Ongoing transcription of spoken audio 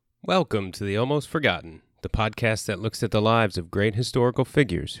Welcome to the Almost Forgotten, the podcast that looks at the lives of great historical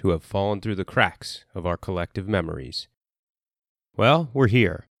figures who have fallen through the cracks of our collective memories. Well, we're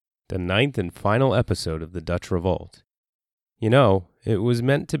here, the 9th and final episode of the Dutch Revolt. You know, it was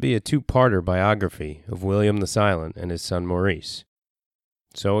meant to be a two-parter biography of William the Silent and his son Maurice.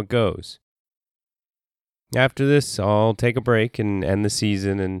 So it goes. After this, I'll take a break and end the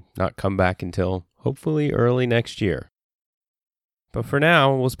season and not come back until, hopefully, early next year. But for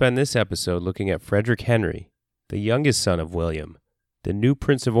now, we'll spend this episode looking at Frederick Henry, the youngest son of William, the new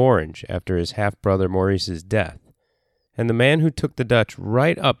Prince of Orange after his half-brother Maurice's death, and the man who took the Dutch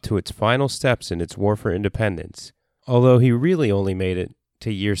right up to its final steps in its war for independence, although he really only made it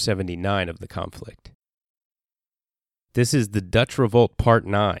to year 79 of the conflict. This is the Dutch Revolt Part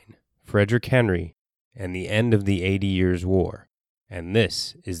 9, Frederick Henry, and the end of the 80 Years' War, and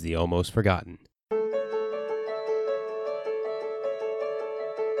this is the Almost Forgotten.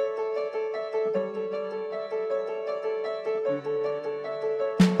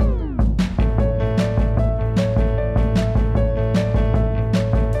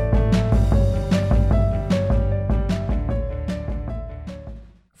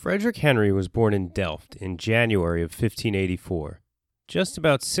 Frederick Henry was born in Delft in January of 1584, just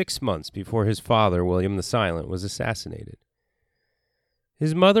about 6 months before his father, William the Silent, was assassinated.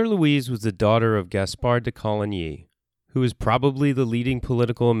 His mother, Louise, was the daughter of Gaspard de Coligny, who was probably the leading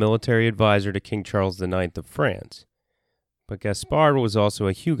political and military advisor to King Charles IX of France. But Gaspard was also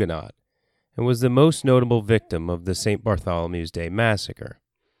a Huguenot, and was the most notable victim of the St. Bartholomew's Day massacre.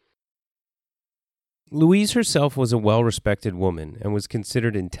 Louise herself was a well-respected woman and was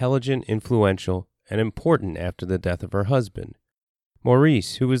considered intelligent, influential, and important after the death of her husband.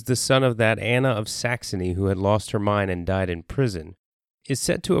 Maurice, who was the son of that Anna of Saxony who had lost her mind and died in prison, is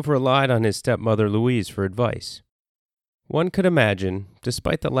said to have relied on his stepmother Louise for advice. One could imagine,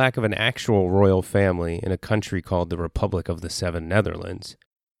 despite the lack of an actual royal family in a country called the Republic of the Seven Netherlands,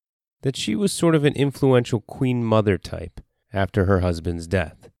 that she was sort of an influential queen mother type after her husband's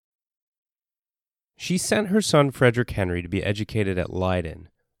death. She sent her son Frederick Henry to be educated at Leiden,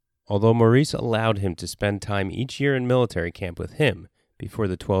 although Maurice allowed him to spend time each year in military camp with him before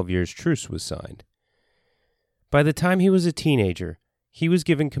the 12 years truce was signed. By the time he was a teenager, he was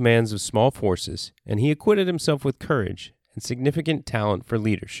given commands of small forces, and he acquitted himself with courage and significant talent for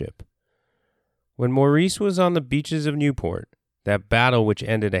leadership. When Maurice was on the beaches of Newport, that battle which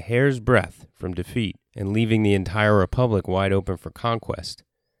ended a hair's breadth from defeat and leaving the entire republic wide open for conquest,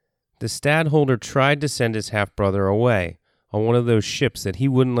 the stadholder tried to send his half-brother away on one of those ships that he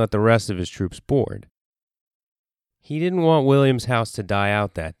wouldn't let the rest of his troops board. He didn't want William's house to die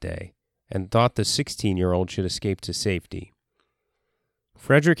out that day, and thought the 16-year-old should escape to safety.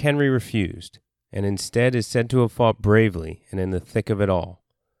 Frederick Henry refused, and instead is said to have fought bravely and in the thick of it all.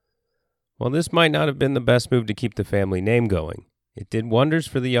 While this might not have been the best move to keep the family name going, it did wonders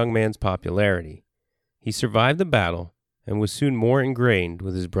for the young man's popularity. He survived the battle, and was soon more ingrained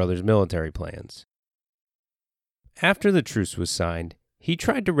with his brother's military plans. After the truce was signed, he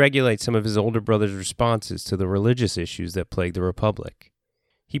tried to regulate some of his older brother's responses to the religious issues that plagued the Republic.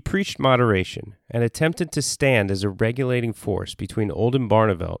 He preached moderation and attempted to stand as a regulating force between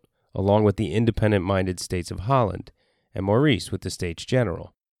Oldenbarnevelt, along with the independent-minded states of Holland, and Maurice with the States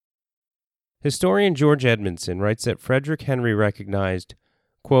General. Historian George Edmondson writes that Frederick Henry recognized,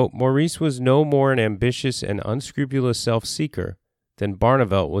 quote, Maurice was no more an ambitious and unscrupulous self-seeker than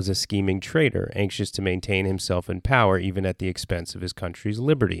Barnevelt was a scheming traitor anxious to maintain himself in power even at the expense of his country's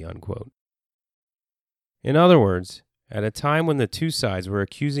liberty, unquote. In other words, at a time when the two sides were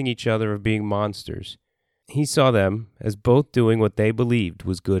accusing each other of being monsters, he saw them as both doing what they believed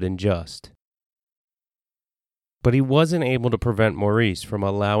was good and just. But he wasn't able to prevent Maurice from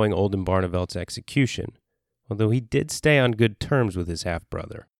allowing Oldenbarnevelt's execution, although he did stay on good terms with his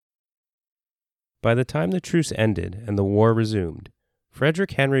half-brother. By the time the truce ended and the war resumed,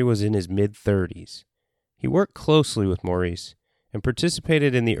 Frederick Henry was in his mid-30s. He worked closely with Maurice and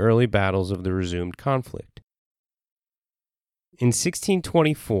participated in the early battles of the resumed conflict. In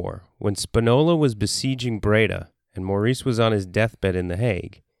 1624, when Spinola was besieging Breda and Maurice was on his deathbed in The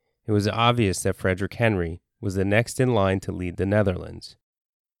Hague, it was obvious that Frederick Henry was the next in line to lead the Netherlands.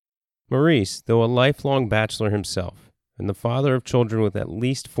 Maurice, though a lifelong bachelor himself, and the father of children with at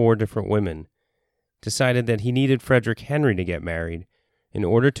least 4 different women, decided that he needed Frederick Henry to get married in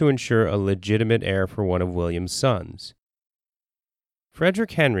order to ensure a legitimate heir for one of William's sons.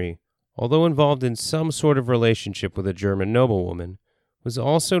 Frederick Henry, although involved in some sort of relationship with a German noblewoman, was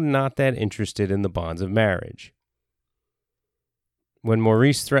also not that interested in the bonds of marriage. When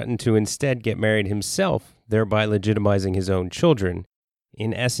Maurice threatened to instead get married himself, thereby legitimizing his own children,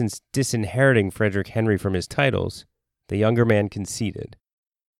 in essence disinheriting Frederick Henry from his titles, the younger man conceded.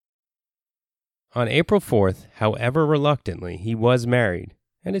 On April 4th, however reluctantly, he was married,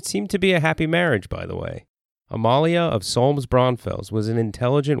 and it seemed to be a happy marriage, by the way. Amalia of Solms-Braunfels was an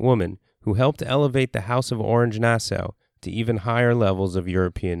intelligent woman who helped elevate the House of Orange-Nassau to even higher levels of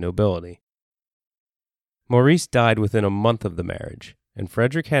European nobility. Maurice died within a month of the marriage, and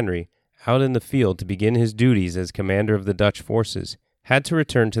Frederick Henry, out in the field to begin his duties as commander of the Dutch forces, had to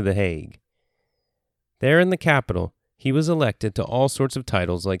return to The Hague. There in the capital, he was elected to all sorts of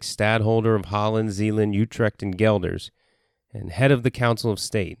titles like Stadtholder of Holland, Zeeland, Utrecht, and Gelders, and head of the Council of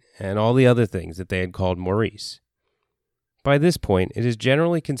State, and all the other things that they had called Maurice. By this point, it is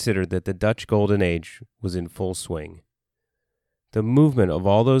generally considered that the Dutch Golden Age was in full swing. The movement of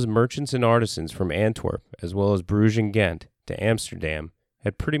all those merchants and artisans from Antwerp, as well as Bruges and Ghent, to Amsterdam,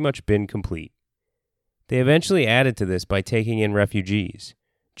 had pretty much been complete. They eventually added to this by taking in refugees,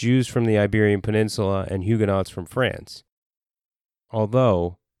 Jews from the Iberian Peninsula and Huguenots from France.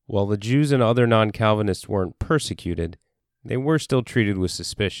 Although, while the Jews and other non-Calvinists weren't persecuted, they were still treated with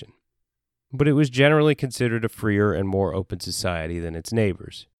suspicion. But it was generally considered a freer and more open society than its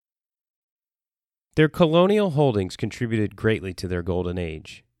neighbors. Their colonial holdings contributed greatly to their golden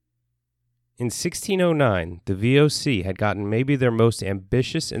age. In 1609, the VOC had gotten maybe their most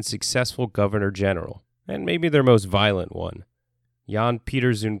ambitious and successful governor-general, and maybe their most violent one, Jan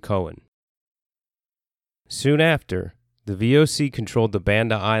Pieter Cohen. Soon after, the VOC controlled the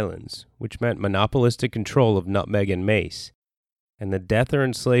Banda Islands, which meant monopolistic control of nutmeg and mace, and the death or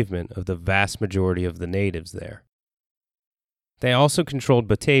enslavement of the vast majority of the natives there. They also controlled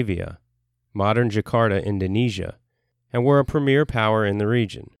Batavia, modern Jakarta, Indonesia, and were a premier power in the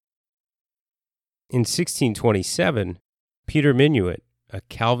region. In 1627, Peter Minuit, a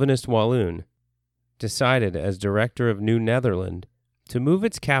Calvinist Walloon, decided as director of New Netherland to move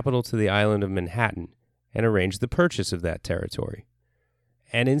its capital to the island of Manhattan and arrange the purchase of that territory.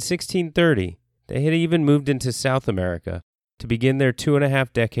 And in 1630, they had even moved into South America to begin their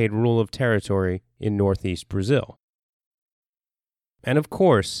 2.5-decade rule of territory in northeast Brazil. And of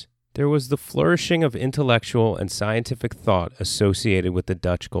course, there was the flourishing of intellectual and scientific thought associated with the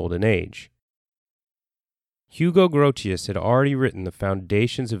Dutch Golden Age. Hugo Grotius had already written the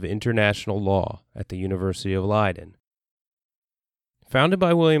foundations of international law at the University of Leiden. Founded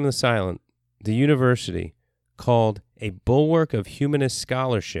by William the Silent, the university, called A Bulwark of Humanist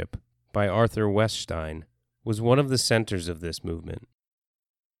Scholarship by Arthur Wettstein, was one of the centers of this movement.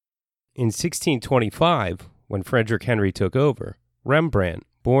 In 1625, when Frederick Henry took over, Rembrandt,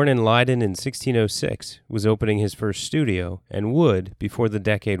 born in Leiden in 1606, was opening his first studio and would, before the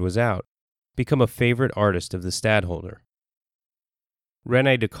decade was out, become a favorite artist of the stadtholder.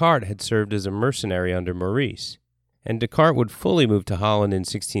 René Descartes had served as a mercenary under Maurice, and Descartes would fully move to Holland in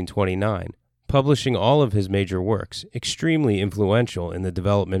 1629, publishing all of his major works, extremely influential in the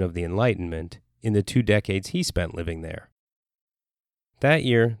development of the Enlightenment in the 2 decades he spent living there. That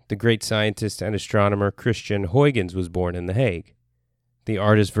year, the great scientist and astronomer Christian Huygens was born in The Hague. The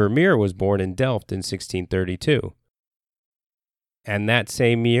artist Vermeer was born in Delft in 1632. And that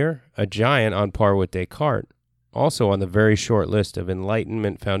same year, a giant on par with Descartes, also on the very short list of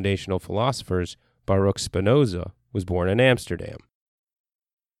Enlightenment foundational philosophers, Baruch Spinoza, was born in Amsterdam.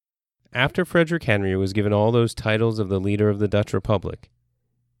 After Frederick Henry was given all those titles of the leader of the Dutch Republic,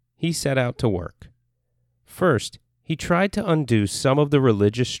 he set out to work. First, he tried to undo some of the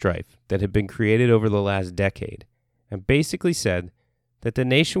religious strife that had been created over the last decade, and basically said that the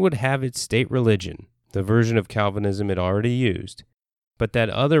nation would have its state religion, the version of Calvinism it already used, but that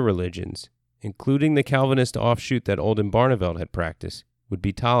other religions, including the Calvinist offshoot that Oldenbarneveld had practiced, would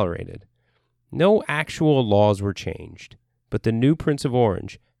be tolerated. No actual laws were changed, but the new Prince of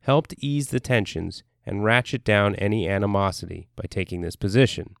Orange helped ease the tensions and ratchet down any animosity by taking this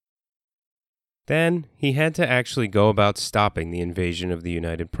position. Then he had to actually go about stopping the invasion of the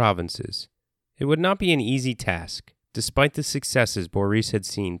United Provinces. It would not be an easy task, despite the successes Maurice had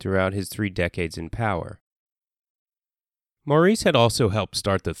seen throughout his 3 decades in power. Maurice had also helped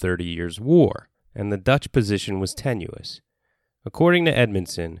start the 30 Years' War, and the Dutch position was tenuous. According to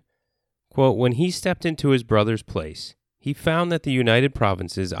Edmondson, quote, when he stepped into his brother's place, he found that the United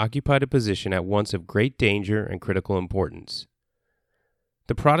Provinces occupied a position at once of great danger and critical importance.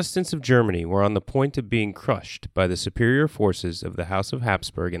 The Protestants of Germany were on the point of being crushed by the superior forces of the House of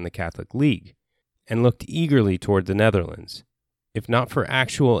Habsburg and the Catholic League, and looked eagerly toward the Netherlands, if not for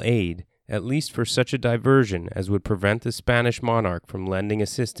actual aid, at least for such a diversion as would prevent the Spanish monarch from lending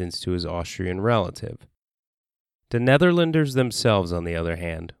assistance to his Austrian relative. The Netherlanders themselves, on the other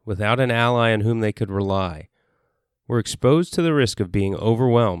hand, without an ally on whom they could rely, were exposed to the risk of being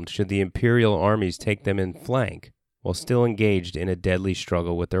overwhelmed should the imperial armies take them in flank while still engaged in a deadly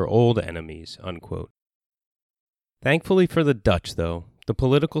struggle with their old enemies, unquote. Thankfully for the Dutch, though, the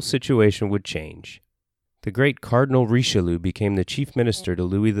political situation would change. The great Cardinal Richelieu became the chief minister to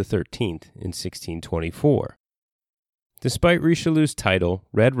Louis XIII in 1624. Despite Richelieu's title,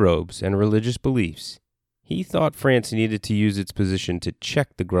 red robes, and religious beliefs, he thought France needed to use its position to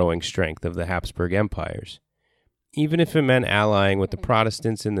check the growing strength of the Habsburg empires, even if it meant allying with the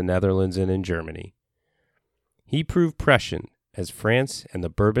Protestants in the Netherlands and in Germany. He proved prescient as France and the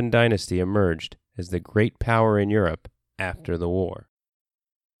Bourbon dynasty emerged as the great power in Europe after the war.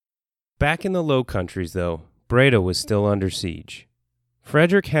 Back in the Low Countries, though, Breda was still under siege.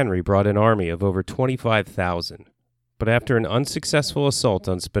 Frederick Henry brought an army of over 25,000, but after an unsuccessful assault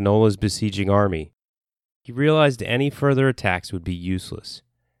on Spinola's besieging army, he realized any further attacks would be useless.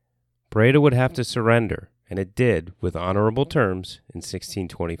 Breda would have to surrender, and it did with honorable terms in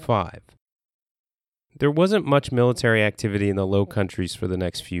 1625. There wasn't much military activity in the Low Countries for the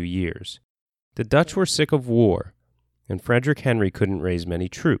next few years. The Dutch were sick of war, and Frederick Henry couldn't raise many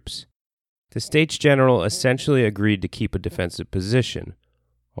troops. The States General essentially agreed to keep a defensive position,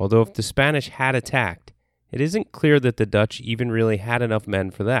 although if the Spanish had attacked, it isn't clear that the Dutch even really had enough men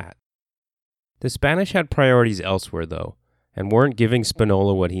for that. The Spanish had priorities elsewhere, though, and weren't giving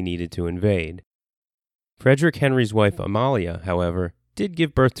Spinola what he needed to invade. Frederick Henry's wife Amalia, however, did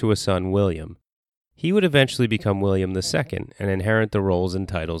give birth to a son, William. He would eventually become William II and inherit the roles and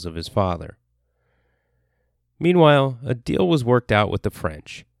titles of his father. Meanwhile, a deal was worked out with the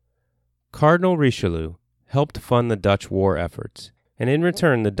French. Cardinal Richelieu helped fund the Dutch war efforts, and in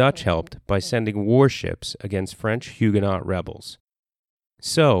return the Dutch helped by sending warships against French Huguenot rebels.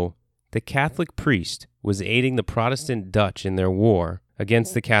 So, the Catholic priest was aiding the Protestant Dutch in their war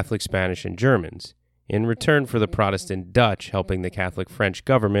against the Catholic Spanish and Germans, in return for the Protestant Dutch helping the Catholic French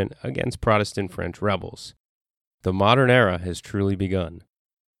government against Protestant French rebels. The modern era has truly begun.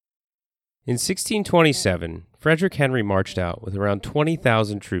 In 1627, Frederick Henry marched out with around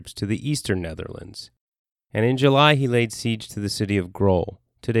 20,000 troops to the eastern Netherlands, and in July he laid siege to the city of Grol,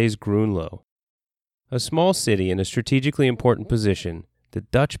 today's Groenlo. A small city in a strategically important position, the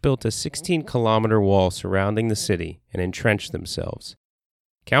Dutch built a 16-kilometer wall surrounding the city and entrenched themselves.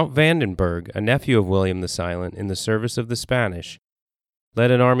 Count Vandenberg, a nephew of William the Silent in the service of the Spanish,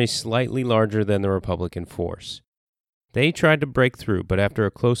 led an army slightly larger than the Republican force. They tried to break through, but after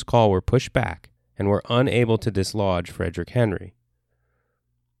a close call were pushed back and were unable to dislodge Frederick Henry.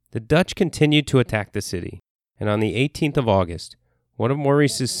 The Dutch continued to attack the city, and on the 18th of August, one of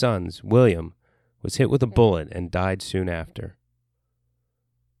Maurice's sons, William, was hit with a bullet and died soon after.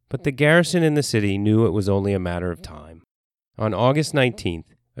 But the garrison in the city knew it was only a matter of time. On August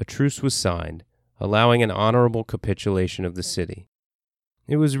 19th, a truce was signed, allowing an honorable capitulation of the city.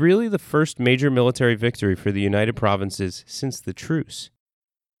 It was really the first major military victory for the United Provinces since the truce.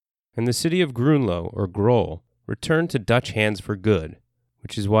 And the city of Groenlo, or Grol, returned to Dutch hands for good,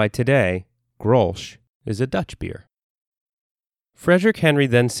 which is why today, Grolsch is a Dutch beer. Frederick Henry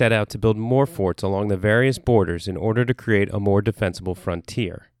then set out to build more forts along the various borders in order to create a more defensible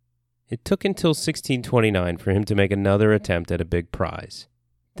frontier. It took until 1629 for him to make another attempt at a big prize.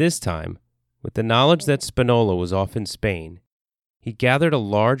 This time, with the knowledge that Spinola was off in Spain, he gathered a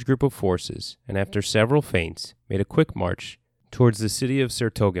large group of forces and after several feints made a quick march towards the city of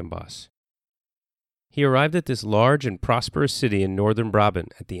 's-Hertogenbosch. He arrived at this large and prosperous city in northern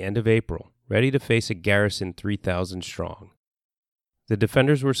Brabant at the end of April, ready to face a garrison 3,000 strong. The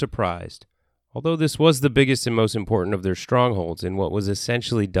defenders were surprised. Although this was the biggest and most important of their strongholds in what was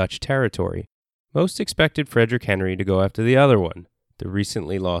essentially Dutch territory, most expected Frederick Henry to go after the other one, the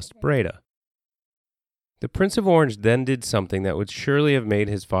recently lost Breda. The Prince of Orange then did something that would surely have made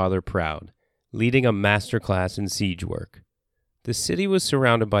his father proud, leading a masterclass in siege work. The city was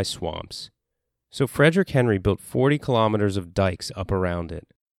surrounded by swamps, so Frederick Henry built 40 kilometers of dikes up around it.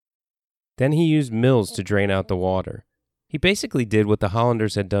 Then he used mills to drain out the water. He basically did what the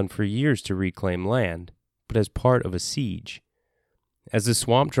Hollanders had done for years to reclaim land, but as part of a siege. As the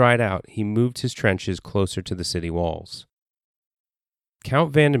swamp dried out, he moved his trenches closer to the city walls.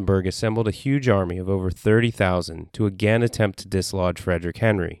 Count Vandenberg assembled a huge army of over 30,000 to again attempt to dislodge Frederick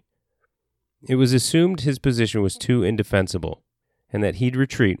Henry. It was assumed his position was too indefensible, and that he'd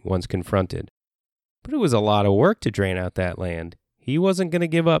retreat once confronted. But it was a lot of work to drain out that land. He wasn't going to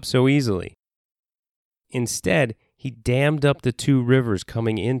give up so easily. Instead, he dammed up the two rivers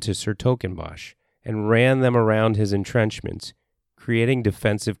coming into 's-Hertogenbosch and ran them around his entrenchments, creating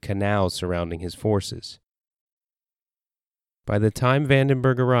defensive canals surrounding his forces. By the time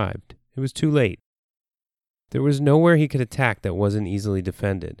Vandenberg arrived, it was too late. There was nowhere he could attack that wasn't easily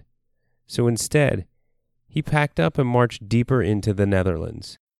defended. So instead, he packed up and marched deeper into the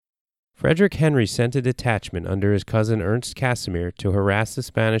Netherlands. Frederick Henry sent a detachment under his cousin Ernst Casimir to harass the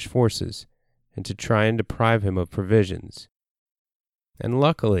Spanish forces and to try and deprive him of provisions. And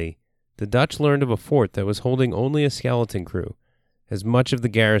luckily, the Dutch learned of a fort that was holding only a skeleton crew, as much of the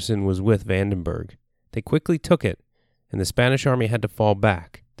garrison was with Vandenberg. They quickly took it, and the Spanish army had to fall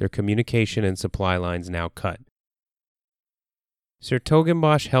back, their communication and supply lines now cut.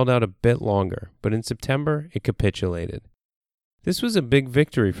 's-Hertogenbosch held out a bit longer, but in September it capitulated. This was a big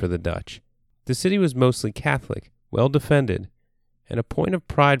victory for the Dutch. The city was mostly Catholic, well defended, and a point of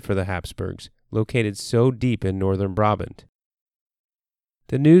pride for the Habsburgs, located so deep in northern Brabant.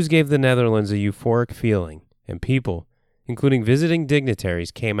 The news gave the Netherlands a euphoric feeling, and people, including visiting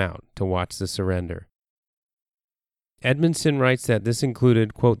dignitaries, came out to watch the surrender. Edmondson writes that this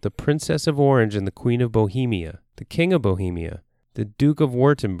included, quote, the Princess of Orange and the Queen of Bohemia, the King of Bohemia, the Duke of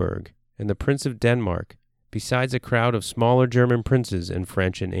Württemberg, and the Prince of Denmark, besides a crowd of smaller German princes and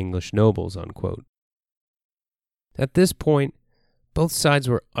French and English nobles, unquote. At this point, both sides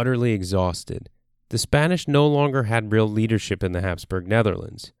were utterly exhausted. The Spanish no longer had real leadership in the Habsburg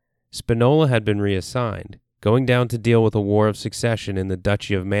Netherlands. Spinola had been reassigned, going down to deal with a war of succession in the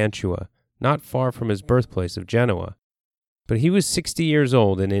Duchy of Mantua, not far from his birthplace of Genoa. But he was 60 years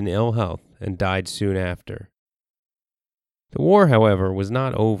old and in ill health, and died soon after. The war, however, was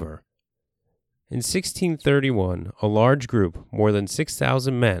not over. In 1631, a large group, more than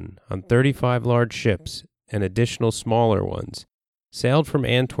 6,000 men, on 35 large ships and additional smaller ones, sailed from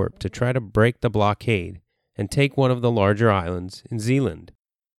Antwerp to try to break the blockade and take one of the larger islands in Zeeland.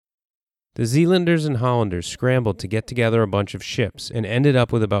 The Zeelanders and Hollanders scrambled to get together a bunch of ships and ended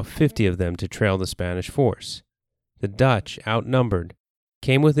up with about 50 of them to trail the Spanish force. The Dutch, outnumbered,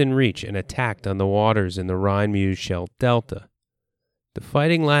 came within reach and attacked on the waters in the Rhine-Meuse-Scheldt Delta. The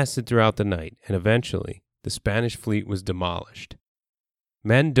fighting lasted throughout the night, and eventually, the Spanish fleet was demolished.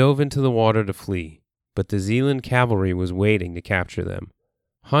 Men dove into the water to flee, but the Zeeland cavalry was waiting to capture them.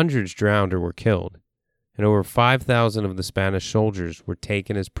 Hundreds drowned or were killed, and over 5,000 of the Spanish soldiers were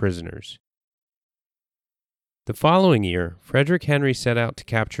taken as prisoners. The following year, Frederick Henry set out to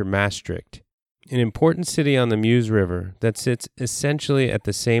capture Maastricht, an important city on the Meuse River that sits essentially at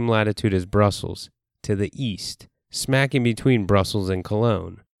the same latitude as Brussels, to the east, smack in between Brussels and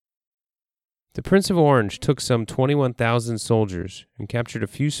Cologne. The Prince of Orange took some 21,000 soldiers and captured a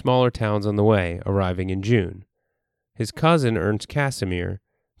few smaller towns on the way, arriving in June. His cousin, Ernst Casimir,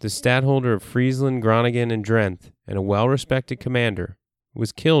 the stadtholder of Friesland, Groningen, and Drenthe, and a well-respected commander,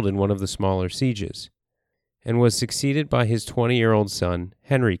 was killed in one of the smaller sieges, and was succeeded by his 20-year-old son,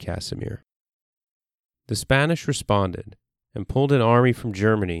 Henry Casimir. The Spanish responded and pulled an army from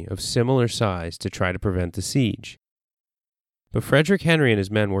Germany of similar size to try to prevent the siege. But Frederick Henry and his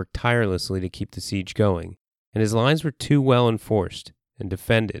men worked tirelessly to keep the siege going, and his lines were too well enforced and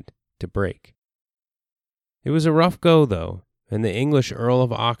defended to break. It was a rough go, though, and the English Earl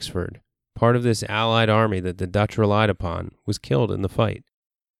of Oxford, part of this allied army that the Dutch relied upon, was killed in the fight.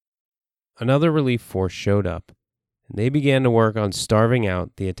 Another relief force showed up, and they began to work on starving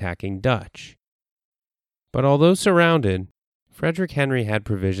out the attacking Dutch. But although surrounded, Frederick Henry had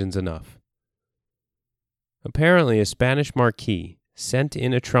provisions enough. Apparently, a Spanish marquis sent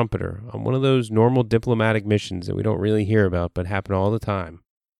in a trumpeter on one of those normal diplomatic missions that we don't really hear about but happen all the time.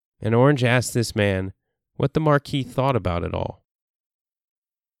 And Orange asked this man what the marquis thought about it all.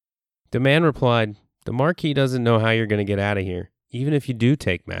 The man replied, "The marquis doesn't know how you're going to get out of here, even if you do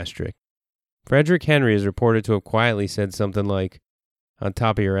take Maastricht." Frederick Henry is reported to have quietly said something like, "On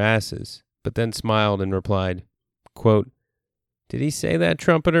top of your asses," but then smiled and replied, quote, "Did he say that,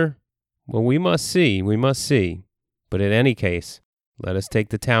 trumpeter? Well, we must see, but in any case, let us take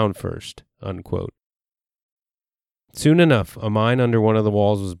the town first," unquote. Soon enough, a mine under one of the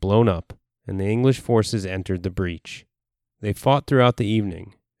walls was blown up, and the English forces entered the breach. They fought throughout the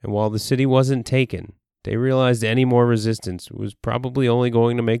evening, and while the city wasn't taken, they realized any more resistance was probably only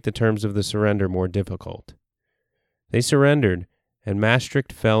going to make the terms of the surrender more difficult. They surrendered, and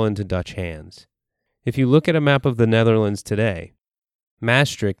Maastricht fell into Dutch hands. If you look at a map of the Netherlands today,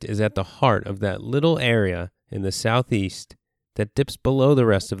 Maastricht is at the heart of that little area in the southeast that dips below the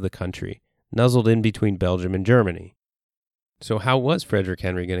rest of the country, nuzzled in between Belgium and Germany. So how was Frederick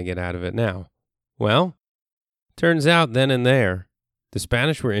Henry going to get out of it now? Well, turns out then and there, the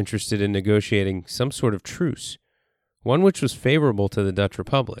Spanish were interested in negotiating some sort of truce, one which was favorable to the Dutch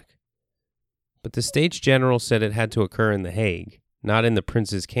Republic. But the States General said it had to occur in The Hague, not in the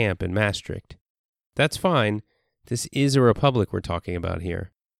prince's camp in Maastricht. That's fine. This is a republic we're talking about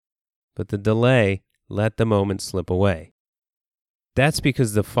here. But the delay let the moment slip away. That's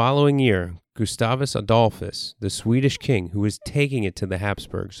because the following year, Gustavus Adolphus, the Swedish king who was taking it to the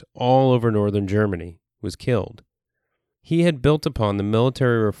Habsburgs all over northern Germany, was killed. He had built upon the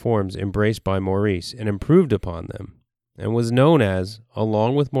military reforms embraced by Maurice and improved upon them, and was known as,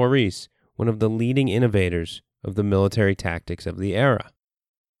 along with Maurice, one of the leading innovators of the military tactics of the era.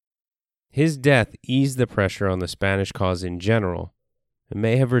 His death eased the pressure on the Spanish cause in general, and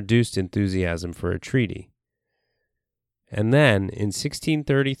may have reduced enthusiasm for a treaty. And then, in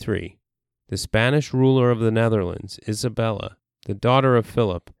 1633, the Spanish ruler of the Netherlands, Isabella, the daughter of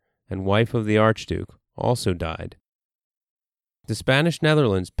Philip and wife of the Archduke, also died. The Spanish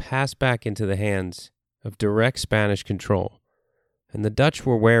Netherlands passed back into the hands of direct Spanish control, and the Dutch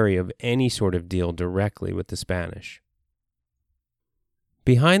were wary of any sort of deal directly with the Spanish.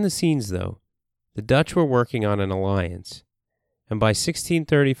 Behind the scenes, though, the Dutch were working on an alliance, and by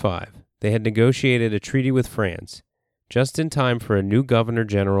 1635 they had negotiated a treaty with France, just in time for a new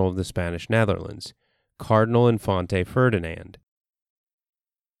governor-general of the Spanish Netherlands, Cardinal Infante Ferdinand.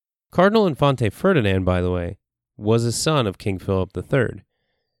 Cardinal Infante Ferdinand, by the way, was a son of King Philip III,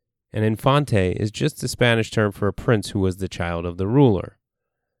 and Infante is just the Spanish term for a prince who was the child of the ruler.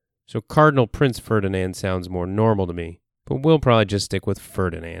 So Cardinal Prince Ferdinand sounds more normal to me, but we'll probably just stick with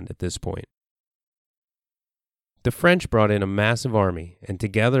Ferdinand at this point. The French brought in a massive army, and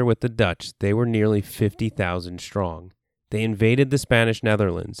together with the Dutch, they were nearly 50,000 strong. They invaded the Spanish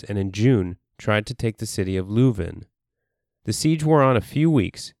Netherlands, and in June tried to take the city of Leuven. The siege wore on a few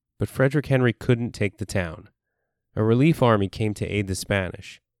weeks, but Frederick Henry couldn't take the town. A relief army came to aid the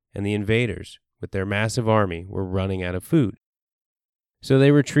Spanish, and the invaders, with their massive army, were running out of food. So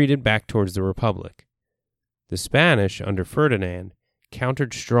they retreated back towards the Republic. The Spanish, under Ferdinand,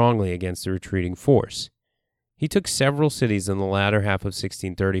 countered strongly against the retreating force. He took several cities in the latter half of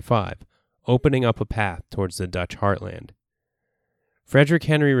 1635, opening up a path towards the Dutch heartland. Frederick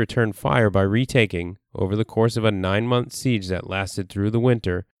Henry returned fire by retaking, over the course of a 9-month siege that lasted through the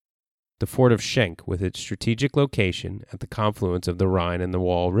winter, the fort of Schenk with its strategic location at the confluence of the Rhine and the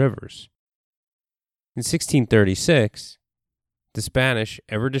Waal rivers. In 1636, the Spanish,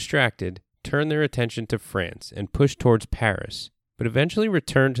 ever distracted, turned their attention to France and pushed towards Paris, but eventually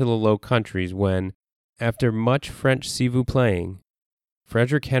returned to the Low Countries when, after much French s'il vous plaît,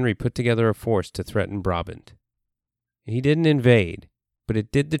 Frederick Henry put together a force to threaten Brabant. He didn't invade, but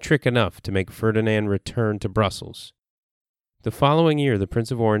it did the trick enough to make Ferdinand return to Brussels. The following year, the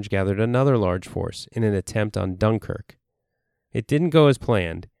Prince of Orange gathered another large force in an attempt on Dunkirk. It didn't go as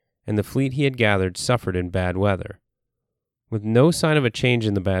planned, and the fleet he had gathered suffered in bad weather. With no sign of a change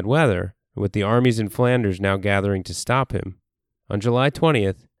in the bad weather, and with the armies in Flanders now gathering to stop him, on July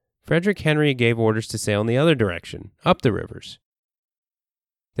 20th, Frederick Henry gave orders to sail in the other direction, up the rivers.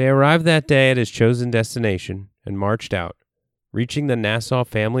 They arrived that day at his chosen destination and marched out, reaching the Nassau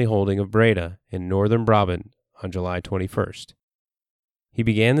family holding of Breda in northern Brabant on July 21st. He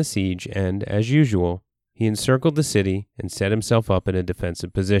began the siege and, as usual, he encircled the city and set himself up in a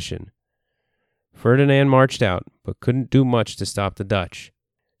defensive position. Ferdinand marched out, but couldn't do much to stop the Dutch,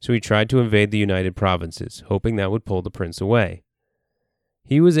 so he tried to invade the United Provinces, hoping that would pull the prince away.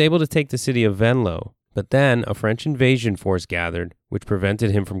 He was able to take the city of Venlo, but then a French invasion force gathered, which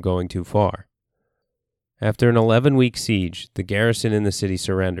prevented him from going too far. After an 11-week siege, the garrison in the city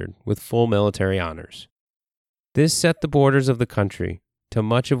surrendered, with full military honors. This set the borders of the country to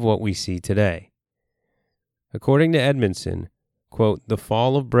much of what we see today. According to Edmondson, quote, "The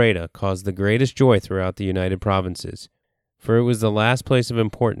fall of Breda caused the greatest joy throughout the United Provinces, for it was the last place of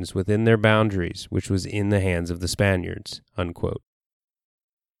importance within their boundaries which was in the hands of the Spaniards." Unquote.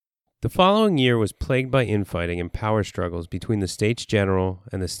 The following year was plagued by infighting and power struggles between the States General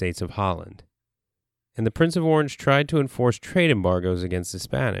and the States of Holland. And the Prince of Orange tried to enforce trade embargoes against the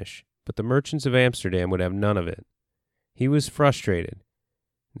Spanish, but the merchants of Amsterdam would have none of it. He was frustrated,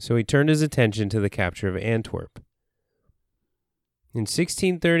 and so he turned his attention to the capture of Antwerp. In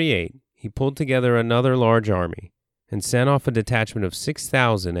 1638, he pulled together another large army and sent off a detachment of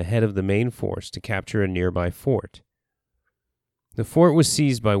 6,000 ahead of the main force to capture a nearby fort. The fort was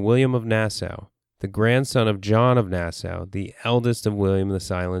seized by William of Nassau, the grandson of John of Nassau, the eldest of William the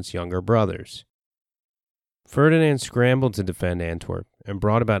Silent's younger brothers. Ferdinand scrambled to defend Antwerp and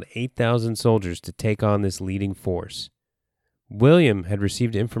brought about 8,000 soldiers to take on this leading force. William had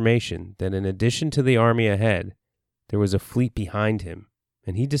received information that in addition to the army ahead, there was a fleet behind him,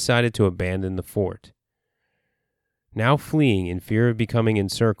 and he decided to abandon the fort. Now fleeing in fear of becoming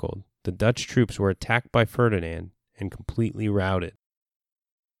encircled, the Dutch troops were attacked by Ferdinand and completely routed.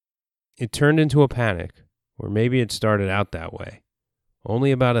 It turned into a panic, or maybe it started out that way.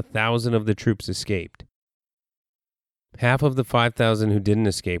 Only about 1,000 of the troops escaped. Half of the 5,000 who didn't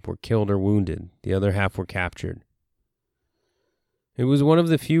escape were killed or wounded. The other half were captured. It was one of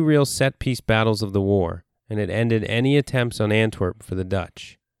the few real set-piece battles of the war, and it ended any attempts on Antwerp for the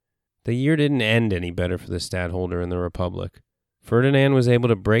Dutch. The year didn't end any better for the stadtholder and the Republic. Ferdinand was able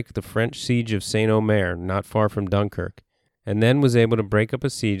to break the French siege of Saint-Omer, not far from Dunkirk, and then was able to break up a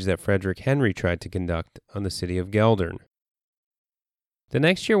siege that Frederick Henry tried to conduct on the city of Geldern. The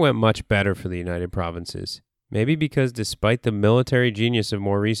next year went much better for the United Provinces, maybe because despite the military genius of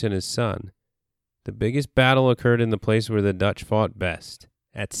Maurice and his son, the biggest battle occurred in the place where the Dutch fought best,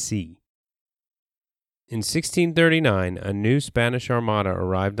 at sea. In 1639, a new Spanish armada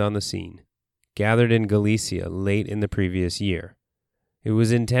arrived on the scene, gathered in Galicia late in the previous year. It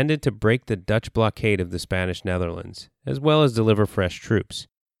was intended to break the Dutch blockade of the Spanish Netherlands, as well as deliver fresh troops,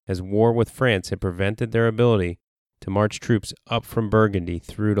 as war with France had prevented their ability to march troops up from Burgundy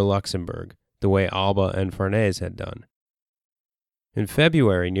through to Luxembourg, the way Alba and Farnese had done. In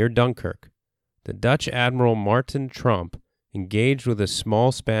February, near Dunkirk, the Dutch Admiral Martin Tromp engaged with a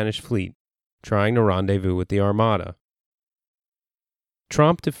small Spanish fleet, trying to rendezvous with the Armada.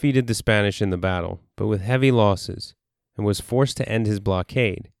 Tromp defeated the Spanish in the battle, but with heavy losses, and was forced to end his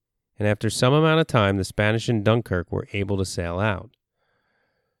blockade, and after some amount of time the Spanish in Dunkirk were able to sail out.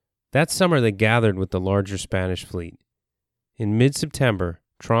 That summer they gathered with the larger Spanish fleet. In mid-September,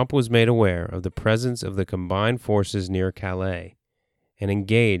 Tromp was made aware of the presence of the combined forces near Calais, and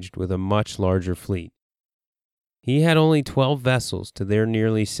engaged with a much larger fleet. He had only 12 vessels to their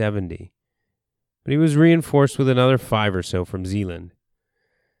nearly 70, but he was reinforced with another 5 or so from Zeeland.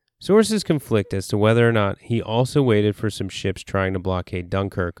 Sources conflict as to whether or not he also waited for some ships trying to blockade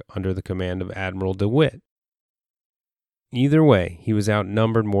Dunkirk under the command of Admiral de Witt. Either way, he was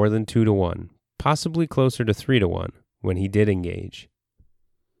outnumbered more than 2-1, possibly closer to 3-1, when he did engage.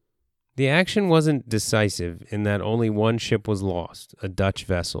 The action wasn't decisive in that only one ship was lost, a Dutch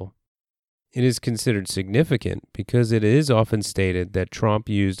vessel. It is considered significant because it is often stated that Tromp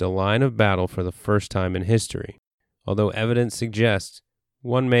used a line of battle for the first time in history, although evidence suggests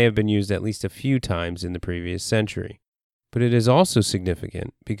one may have been used at least a few times in the previous century. But it is also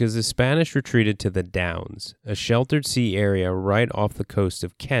significant because the Spanish retreated to the Downs, a sheltered sea area right off the coast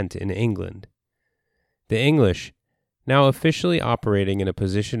of Kent in England. The English, now officially operating in a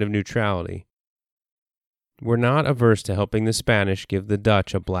position of neutrality, were not averse to helping the Spanish give the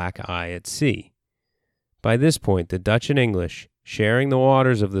Dutch a black eye at sea. By this point, the Dutch and English, sharing the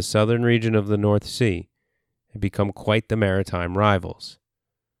waters of the southern region of the North Sea, had become quite the maritime rivals.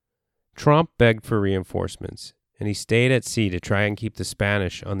 Tromp begged for reinforcements, and he stayed at sea to try and keep the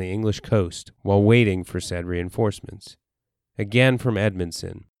Spanish on the English coast while waiting for said reinforcements. Again from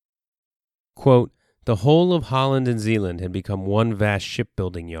Edmondson, quote, "The whole of Holland and Zeeland had become one vast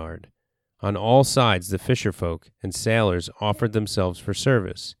shipbuilding yard. On all sides the fisherfolk and sailors offered themselves for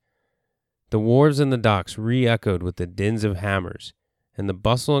service. The wharves and the docks re-echoed with the dins of hammers, and the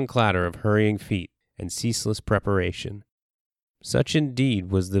bustle and clatter of hurrying feet and ceaseless preparation. Such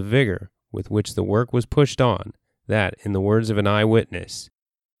indeed was the vigor with which the work was pushed on, that, in the words of an eyewitness,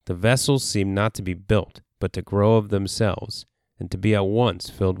 the vessels seemed not to be built, but to grow of themselves, and to be at once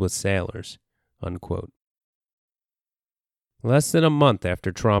filled with sailors." Unquote. Less than a month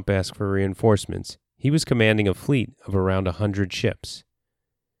after Tromp asked for reinforcements, he was commanding a fleet of around 100 ships.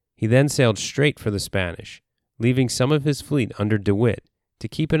 He then sailed straight for the Spanish, leaving some of his fleet under De Witt to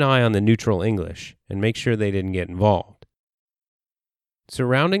keep an eye on the neutral English and make sure they didn't get involved.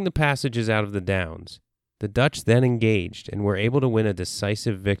 Surrounding the passages out of the Downs, the Dutch then engaged and were able to win a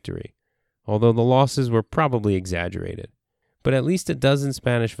decisive victory, although the losses were probably exaggerated. But at least a dozen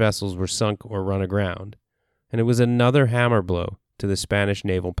Spanish vessels were sunk or run aground, and it was another hammer blow to the Spanish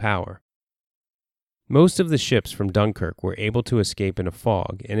naval power. Most of the ships from Dunkirk were able to escape in a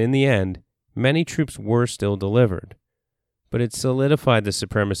fog, and in the end, many troops were still delivered. But it solidified the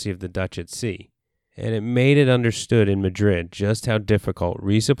supremacy of the Dutch at sea, and it made it understood in Madrid just how difficult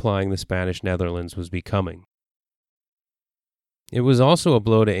resupplying the Spanish Netherlands was becoming. It was also a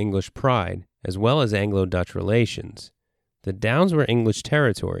blow to English pride, as well as Anglo-Dutch relations. The Downs were English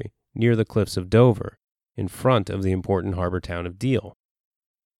territory, near the cliffs of Dover, in front of the important harbor town of Deal.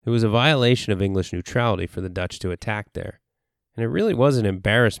 It was a violation of English neutrality for the Dutch to attack there, and it really was an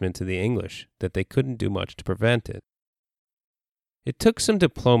embarrassment to the English that they couldn't do much to prevent it. It took some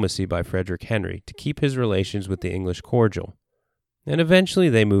diplomacy by Frederick Henry to keep his relations with the English cordial, and eventually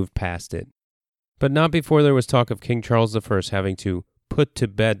they moved past it, but not before there was talk of King Charles I having to put to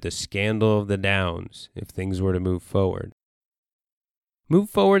bed the scandal of the Downs if things were to move forward. Move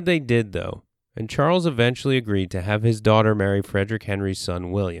forward they did, though, and Charles eventually agreed to have his daughter marry Frederick Henry's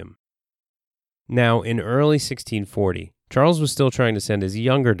son William. Now, in early 1640, Charles was still trying to send his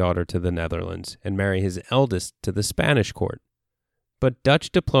younger daughter to the Netherlands and marry his eldest to the Spanish court. But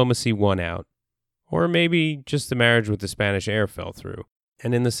Dutch diplomacy won out, or maybe just the marriage with the Spanish heir fell through,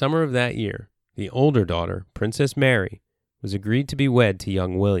 and in the summer of that year, the older daughter, Princess Mary, was agreed to be wed to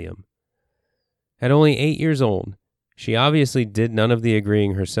young William. At only 8 years old, she obviously did none of the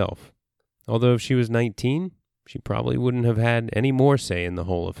agreeing herself, although if she was 19, she probably wouldn't have had any more say in the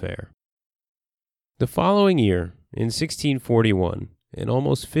whole affair. The following year, in 1641, an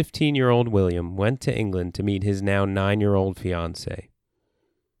almost 15-year-old William went to England to meet his now 9-year-old fiancée.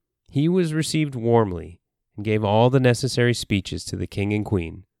 He was received warmly and gave all the necessary speeches to the king and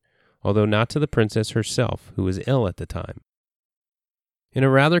queen, although not to the princess herself, who was ill at the time. In a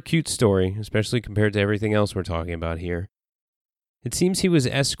rather cute story, especially compared to everything else we're talking about here, it seems he was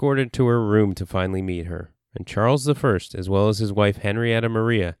escorted to her room to finally meet her, and Charles I, as well as his wife Henrietta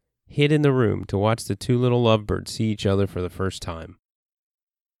Maria, hid in the room to watch the two little lovebirds see each other for the first time.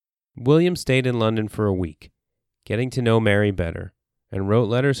 William stayed in London for a week, getting to know Mary better, and wrote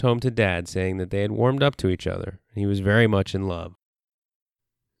letters home to Dad saying that they had warmed up to each other, and he was very much in love.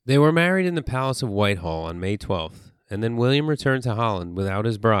 They were married in the Palace of Whitehall on May 12th, and then William returned to Holland without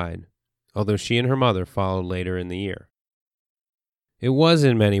his bride, although she and her mother followed later in the year. It was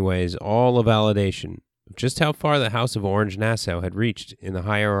in many ways all a validation of just how far the House of Orange-Nassau had reached in the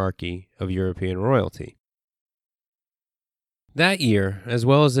hierarchy of European royalty. That year, as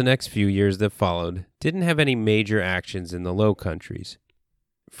well as the next few years that followed, didn't have any major actions in the Low Countries.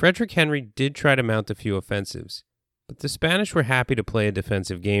 Frederick Henry did try to mount a few offensives, but the Spanish were happy to play a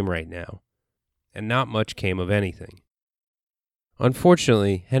defensive game right now, and not much came of anything.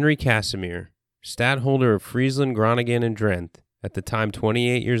 Unfortunately, Henry Casimir, stadtholder of Friesland, Groningen, and Drenthe, at the time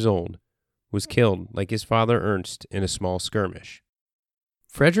 28 years old, was killed, like his father Ernst, in a small skirmish.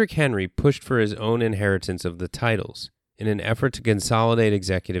 Frederick Henry pushed for his own inheritance of the titles in an effort to consolidate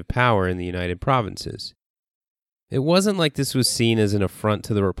executive power in the United Provinces. It wasn't like this was seen as an affront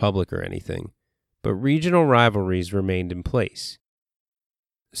to the Republic or anything, but regional rivalries remained in place.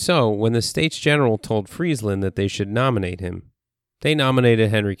 So, when the States General told Friesland that they should nominate him, they nominated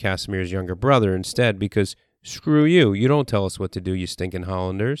Henry Casimir's younger brother instead because, screw you, you don't tell us what to do, you stinking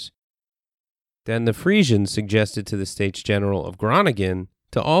Hollanders. Then the Frisians suggested to the States General of Groningen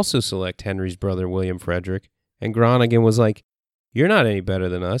to also select Henry's brother William Frederick, and Groningen was like, you're not any better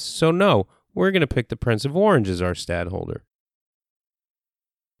than us, so no, we're going to pick the Prince of Orange as our stadtholder.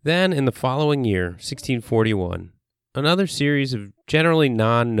 Then, in the following year, 1641, another series of generally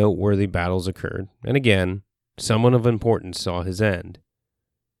non-noteworthy battles occurred, and again, someone of importance saw his end.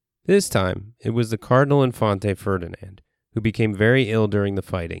 This time, it was the Cardinal Infante Ferdinand, who became very ill during the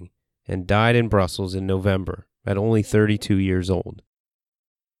fighting, and died in Brussels in November, at only 32 years old.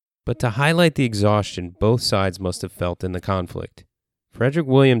 But to highlight the exhaustion both sides must have felt in the conflict, Frederick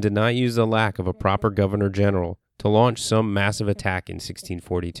William did not use the lack of a proper governor-general to launch some massive attack in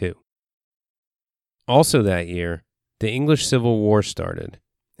 1642. Also that year, the English Civil War started,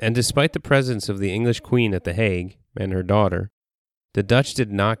 and despite the presence of the English Queen at The Hague and her daughter, the Dutch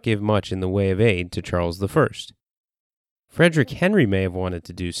did not give much in the way of aid to Charles I. Frederick Henry may have wanted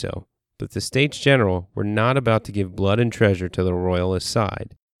to do so, but the States General were not about to give blood and treasure to the royalist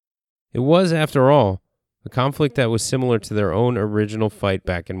side. It was, after all, a conflict that was similar to their own original fight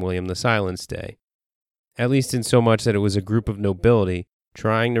back in William the Silent's day, at least in so much that it was a group of nobility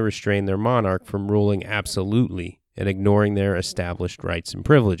trying to restrain their monarch from ruling absolutely and ignoring their established rights and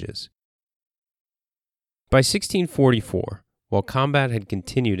privileges. By 1644, while combat had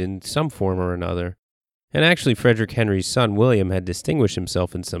continued in some form or another, and actually Frederick Henry's son William had distinguished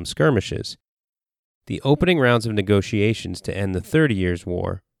himself in some skirmishes, the opening rounds of negotiations to end the 30 Years'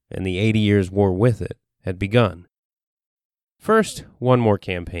 War and the 80 Years' War with it had begun. First, one more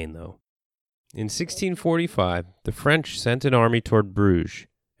campaign, though. In 1645, the French sent an army toward Bruges,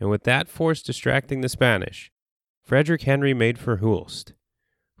 and with that force distracting the Spanish, Frederick Henry made for Hulst.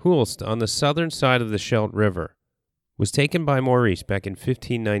 Hulst, on the southern side of the Scheldt River, was taken by Maurice back in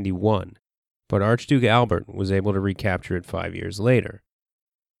 1591, but Archduke Albert was able to recapture it 5 years later.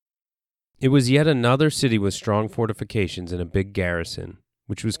 It was yet another city with strong fortifications and a big garrison,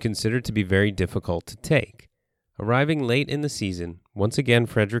 which was considered to be very difficult to take. Arriving late in the season, once again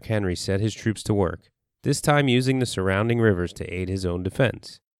Frederick Henry set his troops to work, this time using the surrounding rivers to aid his own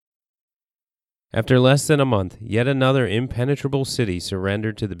defense. After less than a month, yet another impenetrable city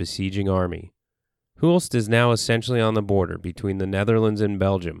surrendered to the besieging army. Hulst is now essentially on the border between the Netherlands and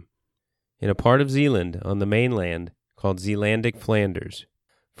Belgium, in a part of Zeeland on the mainland called Zeelandic Flanders.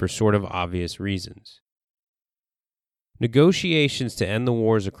 for sort of obvious reasons. Negotiations to end the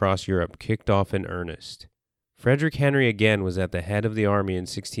wars across Europe kicked off in earnest. Frederick Henry again was at the head of the army in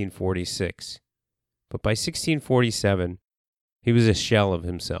 1646, but by 1647, he was a shell of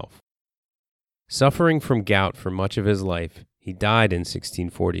himself. Suffering from gout for much of his life, he died in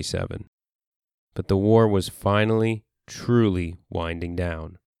 1647, but the war was finally, truly winding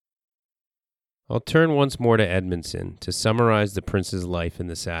down. I'll turn once more to Edmundson to summarize the prince's life in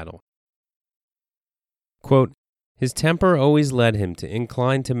the saddle. Quote, "His temper always led him to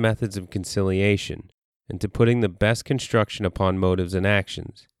incline to methods of conciliation and to putting the best construction upon motives and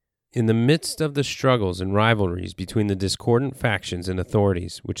actions. In the midst of the struggles and rivalries between the discordant factions and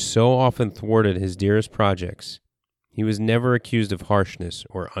authorities which so often thwarted his dearest projects, he was never accused of harshness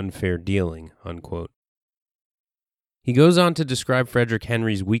or unfair dealing." Unquote. He goes on to describe Frederick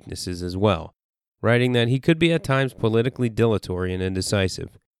Henry's weaknesses as well, writing that he could be at times politically dilatory and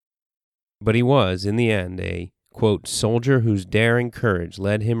indecisive, but he was, in the end, a, quote, "soldier whose daring courage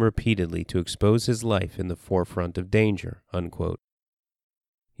led him repeatedly to expose his life in the forefront of danger." Unquote.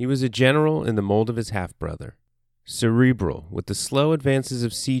 He was a general in the mold of his half-brother, cerebral, with the slow advances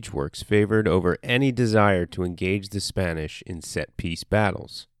of siege works favored over any desire to engage the Spanish in set-piece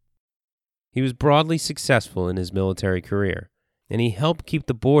battles. He was broadly successful in his military career, and he helped keep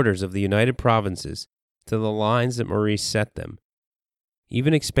the borders of the United Provinces to the lines that Maurice set them,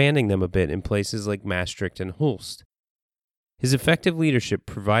 even expanding them a bit in places like Maastricht and Hulst. His effective leadership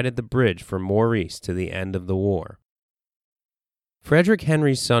provided the bridge for Maurice to the end of the war. Frederick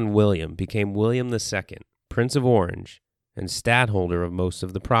Henry's son William became William II, Prince of Orange, and stadtholder of most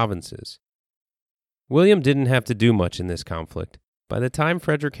of the provinces. William didn't have to do much in this conflict. By the time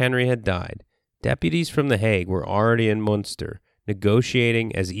Frederick Henry had died, deputies from The Hague were already in Munster,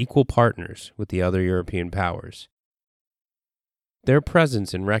 negotiating as equal partners with the other European powers. Their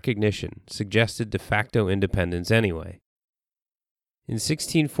presence and recognition suggested de facto independence anyway. In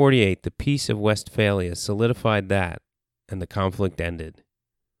 1648, the Peace of Westphalia solidified that, and the conflict ended.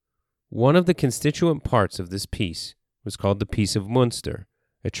 One of the constituent parts of this peace was called the Peace of Munster,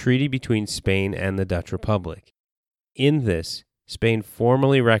 a treaty between Spain and the Dutch Republic. In this, Spain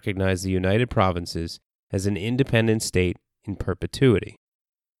formally recognized the United Provinces as an independent state in perpetuity.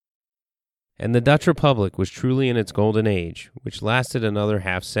 And the Dutch Republic was truly in its golden age, which lasted another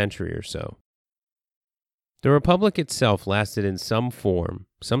half-century or so. The Republic itself lasted in some form,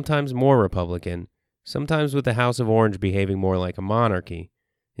 sometimes more republican, sometimes with the House of Orange behaving more like a monarchy,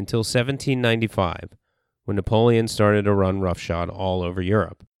 until 1795, when Napoleon started to run roughshod all over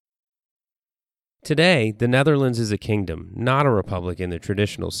Europe. Today, the Netherlands is a kingdom, not a republic in the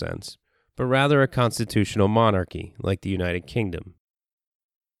traditional sense, but rather a constitutional monarchy, like the United Kingdom.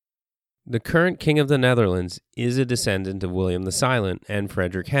 The current King of the Netherlands is a descendant of William the Silent and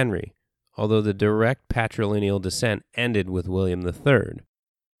Frederick Henry, although the direct patrilineal descent ended with William III.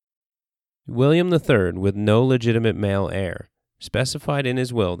 William III, with no legitimate male heir, specified in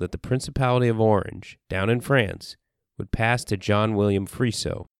his will that the Principality of Orange, down in France, would pass to John William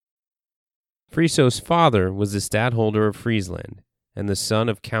Friso. Friso's father was the stadtholder of Friesland and the son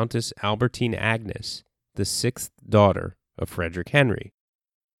of Countess Albertine Agnes, the sixth daughter of Frederick Henry.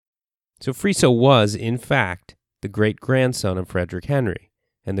 So Friso was, in fact, the great-grandson of Frederick Henry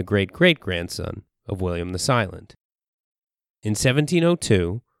and the great-great-grandson of William the Silent. In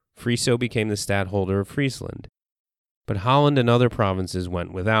 1702, Friso became the stadtholder of Friesland, but Holland and other provinces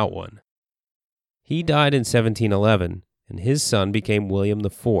went without one. He died in 1711, and his son became William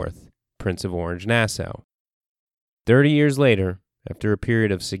IV, Prince of Orange-Nassau. 30 years later, after a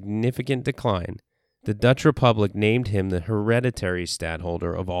period of significant decline, the Dutch Republic named him the hereditary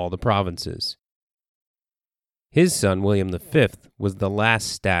stadtholder of all the provinces. His son, William V, was the last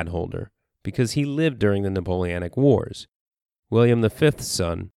stadtholder because he lived during the Napoleonic Wars. William V's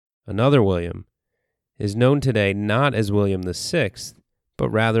son, another William, is known today not as William VI, but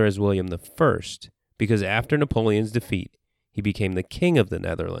rather as William I, because after Napoleon's defeat, he became the King of the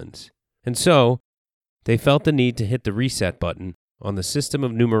Netherlands. And so, they felt the need to hit the reset button on the system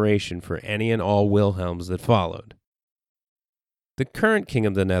of numeration for any and all Wilhelms that followed. The current King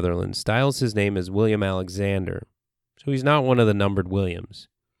of the Netherlands styles his name as William Alexander, so he's not one of the numbered Williams.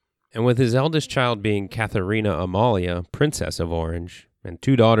 And with his eldest child being Katharina Amalia, Princess of Orange, and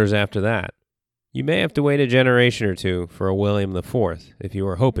 2 daughters after that, you may have to wait a generation or two for a William IV if you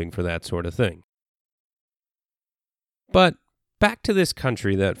are hoping for that sort of thing. But back to this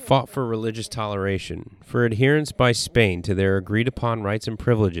country that fought for religious toleration, for adherence by Spain to their agreed-upon rights and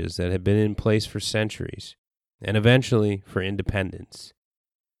privileges that had been in place for centuries, and eventually for independence.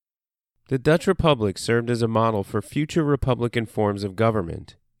 The Dutch Republic served as a model for future republican forms of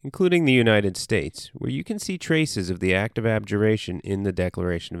government, including the United States, where you can see traces of the act of abjuration in the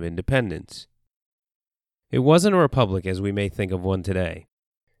Declaration of Independence. It wasn't a republic as we may think of one today.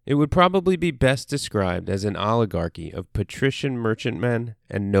 It would probably be best described as an oligarchy of patrician merchantmen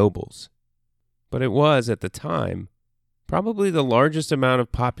and nobles. But it was, at the time, probably the largest amount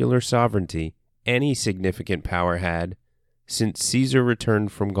of popular sovereignty any significant power had since Caesar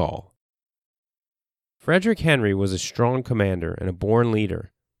returned from Gaul. Frederick Henry was a strong commander and a born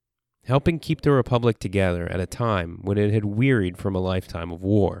leader, helping keep the republic together at a time when it had wearied from a lifetime of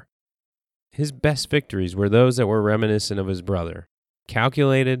war. His best victories were those that were reminiscent of his brother,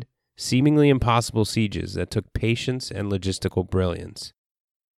 calculated, seemingly impossible sieges that took patience and logistical brilliance.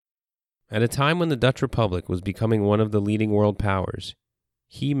 At a time when the Dutch Republic was becoming one of the leading world powers,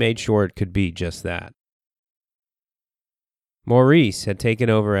 he made sure it could be just that. Maurice had taken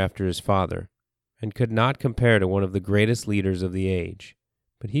over after his father, and could not compare to one of the greatest leaders of the age,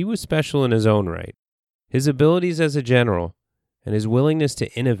 but he was special in his own right. His abilities as a general, and his willingness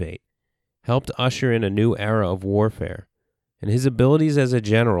to innovate, helped usher in a new era of warfare, and his abilities as a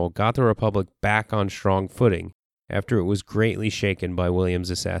general got the Republic back on strong footing after it was greatly shaken by William's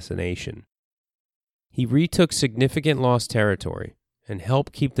assassination. He retook significant lost territory and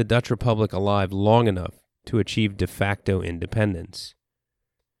helped keep the Dutch Republic alive long enough to achieve de facto independence.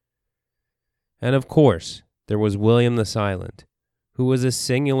 And of course, there was William the Silent, who was a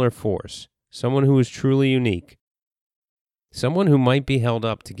singular force, someone who was truly unique, someone who might be held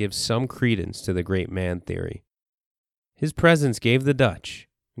up to give some credence to the great man theory. His presence gave the Dutch,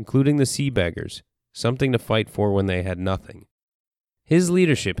 including the sea beggars, something to fight for when they had nothing. His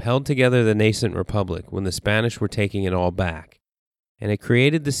leadership held together the nascent republic when the Spanish were taking it all back, and it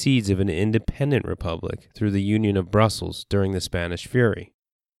created the seeds of an independent republic through the Union of Brussels during the Spanish Fury.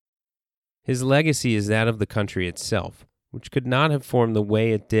 His legacy is that of the country itself, which could not have formed the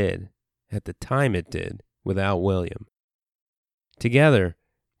way it did, at the time it did, without William. Together,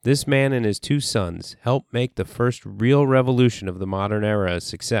 this man and his two sons helped make the first real revolution of the modern era a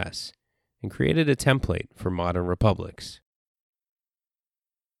success, and created a template for modern republics.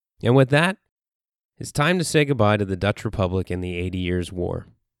 And with that, it's time to say goodbye to the Dutch Republic and the 80 Years' War.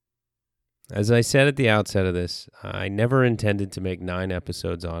 As I said at the outset of this, I never intended to make 9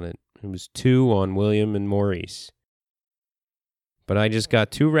 episodes on it. It was 2 on William and Maurice. But I just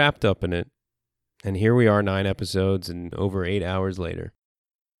got too wrapped up in it, and here we are 9 episodes and over 8 hours later.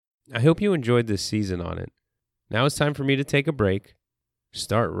 I hope you enjoyed this season on it. Now it's time for me to take a break,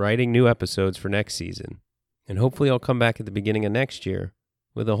 start writing new episodes for next season, and hopefully I'll come back at the beginning of next year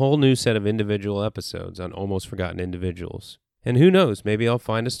with a whole new set of individual episodes on almost forgotten individuals. And who knows, maybe I'll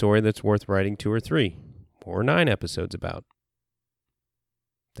find a story that's worth writing 2 or 3 or 9 episodes about.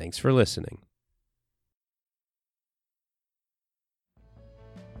 Thanks for listening.